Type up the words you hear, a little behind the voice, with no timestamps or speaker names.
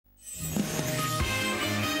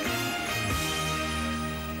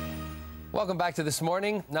Welcome back to This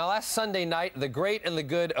Morning. Now, last Sunday night, the great and the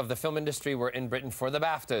good of the film industry were in Britain for the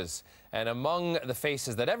BAFTAs. And among the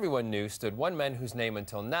faces that everyone knew stood one man whose name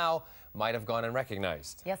until now might have gone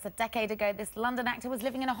unrecognised. Yes, a decade ago, this London actor was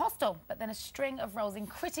living in a hostel, but then a string of roles in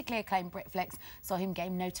critically acclaimed Brit flicks saw him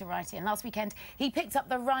gain notoriety. And last weekend, he picked up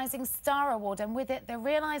the Rising Star Award, and with it, the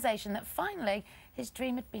realisation that finally his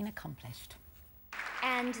dream had been accomplished.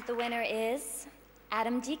 And the winner is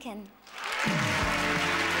Adam Deacon.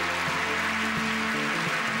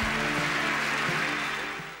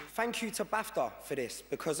 Thank you to BAFTA for this,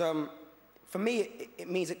 because for me it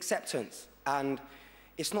means acceptance, and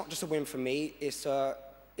it's not just a win for me, it's a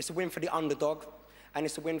win for the underdog, and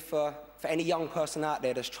it's a win for any young person out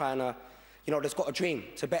there that's trying to, that's got a dream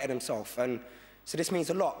to better themselves, and so this means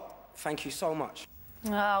a lot. Thank you so much.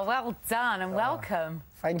 Oh, well done and welcome.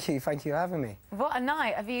 Thank you for having me. What a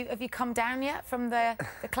night. Have you come down yet from the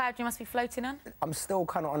cloud you must be floating on? I'm still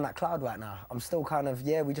kind of on that cloud right now. I'm still kind of,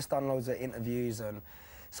 we just done loads of interviews, and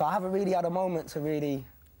so I haven't really had a moment to really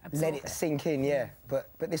let it sink in, But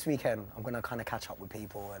this weekend, I'm going to kind of catch up with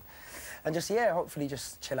people and just, hopefully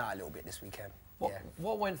just chill out a little bit this weekend.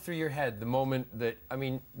 What went through your head the moment that, I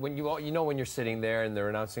mean, when when you're sitting there and they're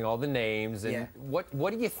announcing all the names, and what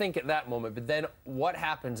do you think at that moment? But then what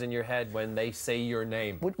happens in your head when they say your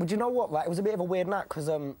name? Would you know what, right? It was a bit of a weird night, because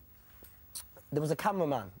there was a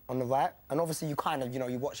cameraman on the right, and obviously you kind of,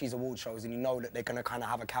 you watch these award shows and you know that they're going to kind of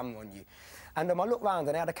have a camera on you. And I looked round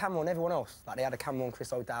and they had a camera on everyone else. Like, they had a camera on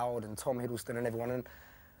Chris O'Dowd and Tom Hiddleston and everyone, and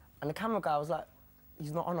the camera guy was like,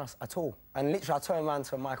 he's not on us at all. And literally, I turned around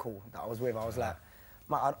to Michael that I was with, I was like,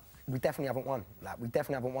 Mike, we definitely haven't won. Like, we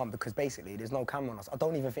definitely haven't won, because basically there's no camera on us. I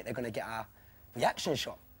don't even think they're going to get our reaction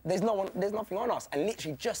shot. There's nothing on us. And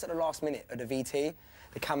literally just at the last minute of the VT,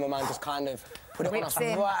 the cameraman just kind of put it on us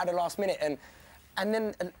right at the last minute. And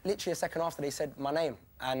then literally a second after, they said my name.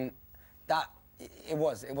 And it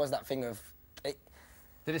was that thing of...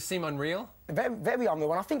 Did it seem unreal? Very, very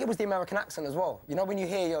unreal. And I think it was the American accent as well. When you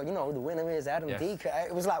hear, the winner is Adam Deacon,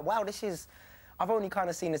 it was like, wow, this is... I've only kind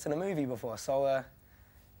of seen this in a movie before, so,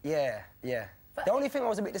 yeah. But the only thing I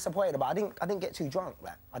was a bit disappointed about, I didn't get too drunk,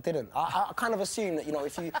 like, I didn't. I kind of assumed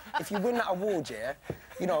that, if you win that award, you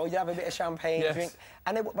have a bit of champagne, drink.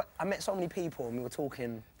 And but I met so many people and we were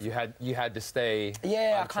talking. You had to stay.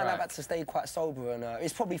 Yeah, I kind of had to stay quite sober, and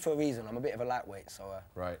it's probably for a reason. I'm a bit of a lightweight, so.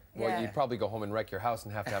 Right. Well, you'd probably go home and wreck your house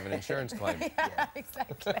and have to have an insurance claim. Yeah,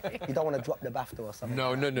 exactly. You don't want to drop the BAFTA or something.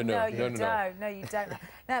 No. No, you don't.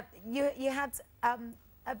 Now, you had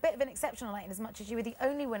a bit of an exceptional night, in as much as you were the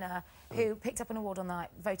only winner who picked up an award on the night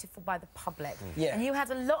voted for by the public. Yeah. And you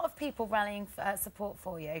had a lot of people rallying for, support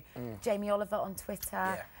for you. Jamie Oliver on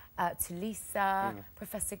Twitter, Tulisa,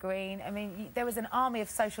 Professor Green. I mean, there was an army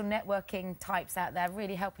of social networking types out there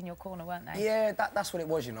really helping your corner, weren't they? Yeah, that's what it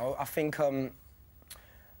was, I think, a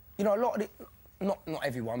lot of not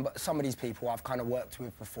everyone, but some of these people I've kind of worked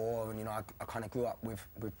with before, and, I kind of grew up with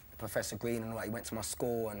Professor Green, and, he went to my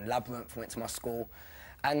school, and Labyrinth went to my school.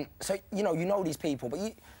 And so, you know these people, but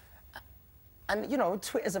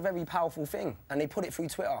Twitter's a very powerful thing, and they put it through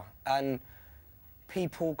Twitter, and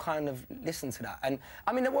people kind of listen to that. And,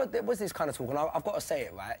 I mean, there was this kind of talk, and I've got to say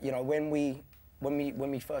it, right? When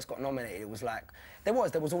we first got nominated, it was like, there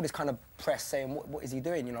was all this kind of press saying, what is he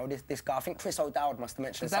doing, this guy. I think Chris O'Dowd must have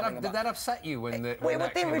mentioned something about... Did that upset you when it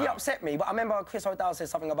didn't really upset me, but I remember Chris O'Dowd said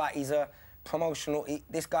something about he's a promotional...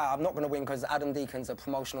 this guy, I'm not going to win because Adam Deacon's a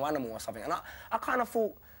promotional animal or something. And I kind of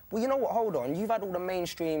thought, well, you know what, hold on, you've had all the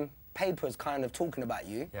mainstream papers kind of talking about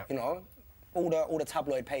you, all the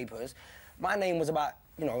tabloid papers. My name was about,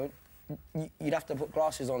 you'd have to put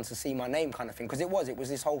glasses on to see my name kind of thing, because it was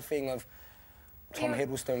this whole thing of Tom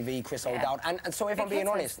Hiddleston v Chris O'Dowd, and so if I'm being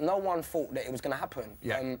honest, no one thought that it was going to happen.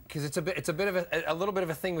 Yeah, because it's a little bit of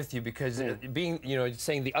a thing with you, because being,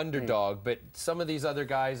 saying the underdog, but some of these other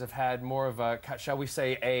guys have had more of a, shall we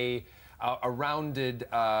say, a rounded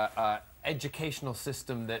educational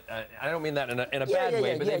system that I don't mean that in a bad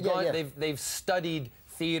way, but they've studied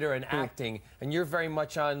theatre and acting, and you're very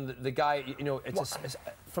much on the guy, it's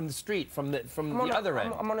from the street, from the other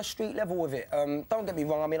end. I'm on a street level with it. Don't get me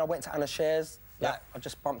wrong. I mean, I went to Anna Scher's. Like, I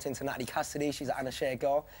just bumped into Natalie Cassidy. She's an Anna Scher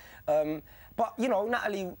girl. But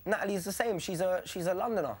Natalie's the same. She's a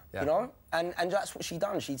Londoner, and that's what she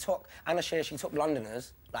done. She took Anna Scher. She took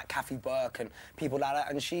Londoners like Kathy Burke and people like that,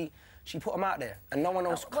 and she put them out there, and no one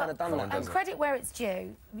else kind of done that. And credit where it's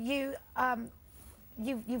due.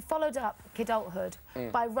 you followed up Kidulthood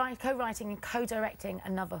by co-writing and co-directing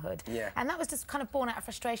Anotherhood. Yeah. And that was just kind of born out of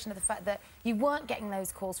frustration of the fact that you weren't getting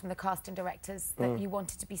those calls from the casting directors that you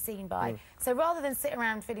wanted to be seen by. So rather than sit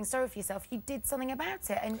around feeling sorry for yourself, you did something about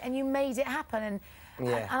it and you made it happen. And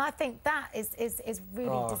I think that is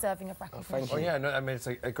really deserving of recognition. Thank you. Yeah, no, I mean, it's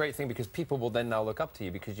a great thing because people will then now look up to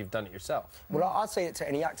you because you've done it yourself. Well, I'd say it to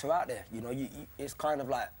any actor out there. You know, it's kind of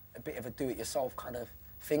like a bit of a do-it-yourself kind of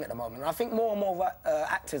thing at the moment. And I think more and more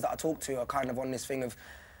actors that I talk to are kind of on this thing of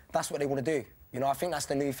that's what they want to do. You know, I think that's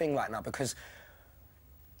the new thing right now because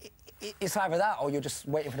it's either that or you're just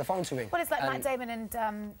waiting for the phone to ring. Well, it's like Matt Damon and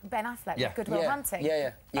Ben Affleck with Good Will Hunting.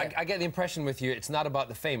 Yeah. I get the impression with you, it's not about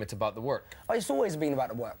the fame, it's about the work. Oh, it's always been about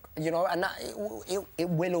the work, you know, and that, it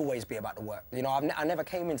will always be about the work. You know, I never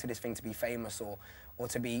came into this thing to be famous or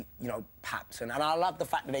to be, you know, paps. And I love the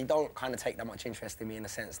fact that they don't kind of take that much interest in me in the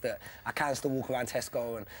sense that I can still walk around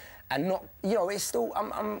Tesco and not, you know, it's still,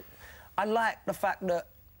 I like the fact that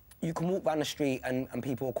you can walk down the street and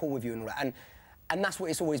people are cool with you and all that. And that's what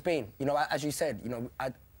it's always been. You know, as you said, you know,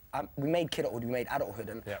 we made kidulthood, we made adulthood,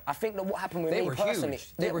 and I think that what happened with me personally...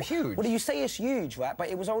 They were huge. Well, you say it's huge, right? But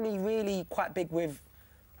it was only really quite big with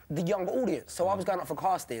the younger audience. So I was going up for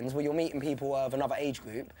castings where you're meeting people of another age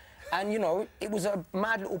group, and, you know, it was a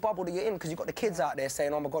mad little bubble that you're in because you've got the kids out there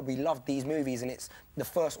saying, oh, my God, we love these movies, and it's the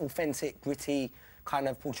first authentic, gritty kind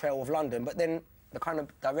of portrayal of London. But then the kind of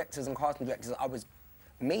directors and casting directors that I was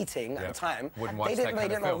meeting at the time, they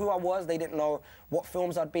didn't know who I was, they didn't know what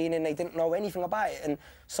films I'd been in, they didn't know anything about it. And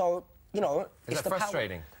so, you know... Is that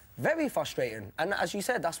frustrating? Very frustrating. And as you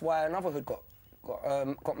said, that's why Anotherhood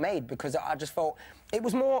got made, because I just felt... It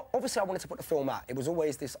was more... Obviously, I wanted to put the film out. It was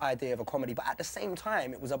always this idea of a comedy, but at the same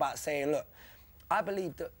time, it was about saying, look, I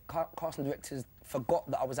believe that casting directors forgot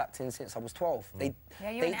that I was acting since I was 12.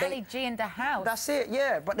 You're in Ali G in the house. That's it,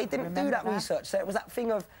 yeah, but they didn't do that research. So it was that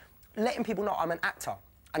thing of letting people know I'm an actor.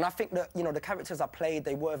 And I think that, you know, the characters I played,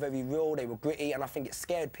 they were very real, they were gritty, and I think it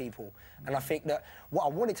scared people. And I think that what I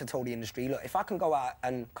wanted to tell the industry, look, if I can go out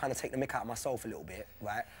and kind of take the mick out of myself a little bit,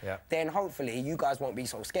 right, then hopefully you guys won't be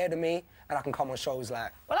so scared of me, and I can come on shows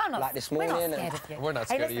like, like this morning. We're not scared of you. We're not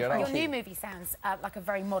scared of you at all. Your new movie sounds like a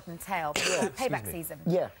very modern tale, Payback Season.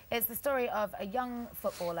 Yeah. It's the story of a young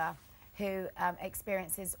footballer who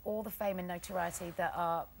experiences all the fame and notoriety that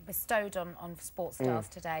are bestowed on sports stars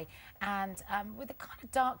today, and with a kind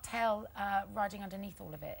of dark tale riding underneath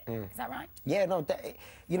all of it. Is that right? Yeah, no,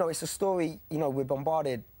 you know, it's a story, you know, we're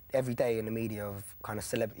bombarded every day in the media of kind of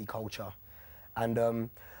celebrity culture, and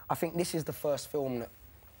I think this is the first film that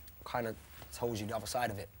kind of tells you the other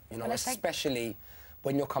side of it, you know, especially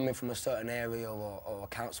when you're coming from a certain area or a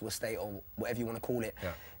council estate or whatever you want to call it.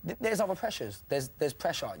 There's other pressures. There's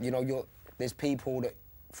pressure. You know, there's people that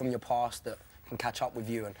from your past that can catch up with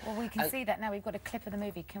you. And well, we can see that now. We've got a clip of the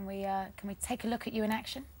movie. Can we take a look at you in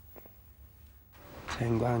action?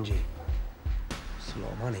 10 grand, G. It's a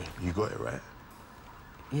lot of money. You got it, right?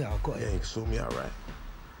 Yeah, I've got it. Yeah, you can sort me out, right?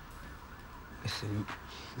 Listen,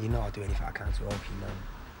 you know I'll do anything I can to help you, man.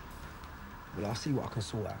 Well, I'll see what I can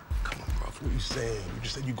sort out. Come on, bruv, what are you saying? You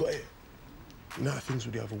just said you got it. You know how things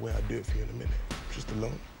were the other way, I'd do it for you in a minute. Just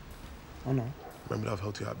alone. I know. Remember that I've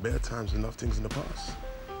helped you out bare times, enough things in the past.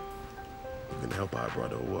 You gonna help out,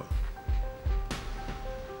 brother, or what?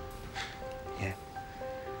 Yeah.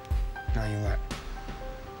 No, you're right.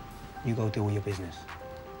 You go deal with your business.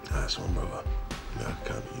 Nice one, brother. Yeah, I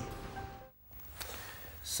can count on you.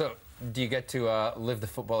 So, do you get to live the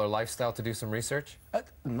footballer lifestyle to do some research?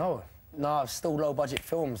 No. No, still low-budget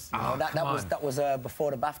films. You know, that was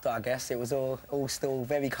before the BAFTA, I guess. It was all still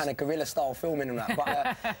very kind of guerrilla-style filming and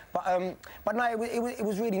that. But no, it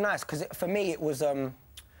was really nice because for me it was. It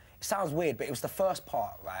sounds weird, but it was the first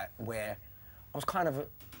part, right, where I was kind of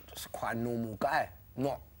just quite a normal guy,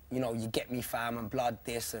 not. You know, you get me, fam, and blood,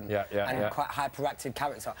 this, and quite hyperactive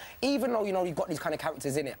character. Even though, you know, you've got these kind of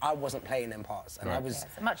characters in it, I wasn't playing them parts. And I was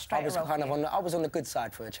I was on the good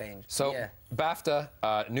side for a change. So,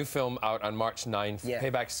 BAFTA, new film out on March 9th.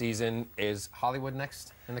 Payback Season. Is Hollywood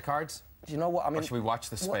next in the cards? Do you know what I mean? Or should we watch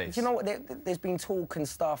the space? Do you know what? There's been talk and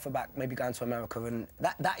stuff about maybe going to America, and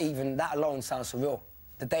that alone sounds surreal.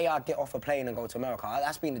 The day I get off a plane and go to America,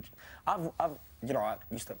 that's been. You know, I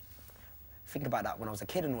used to think about that when I was a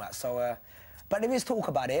kid and all that. So, but there is talk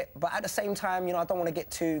about it. But at the same time, you know, I don't want to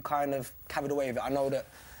get too kind of carried away with it. I know that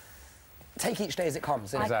take each day as it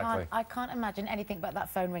comes. Exactly. I can't imagine anything but that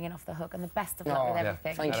phone ringing off the hook. And the best of luck with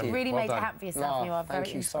everything. Thank you. You really made it happen for yourself. And you are very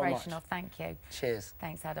So inspirational. much. Thank you. Cheers.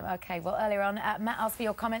 Thanks, Adam. OK, well, earlier on, Matt asked for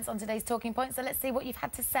your comments on today's talking points. So let's see what you've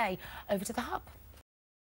had to say. Over to the hub.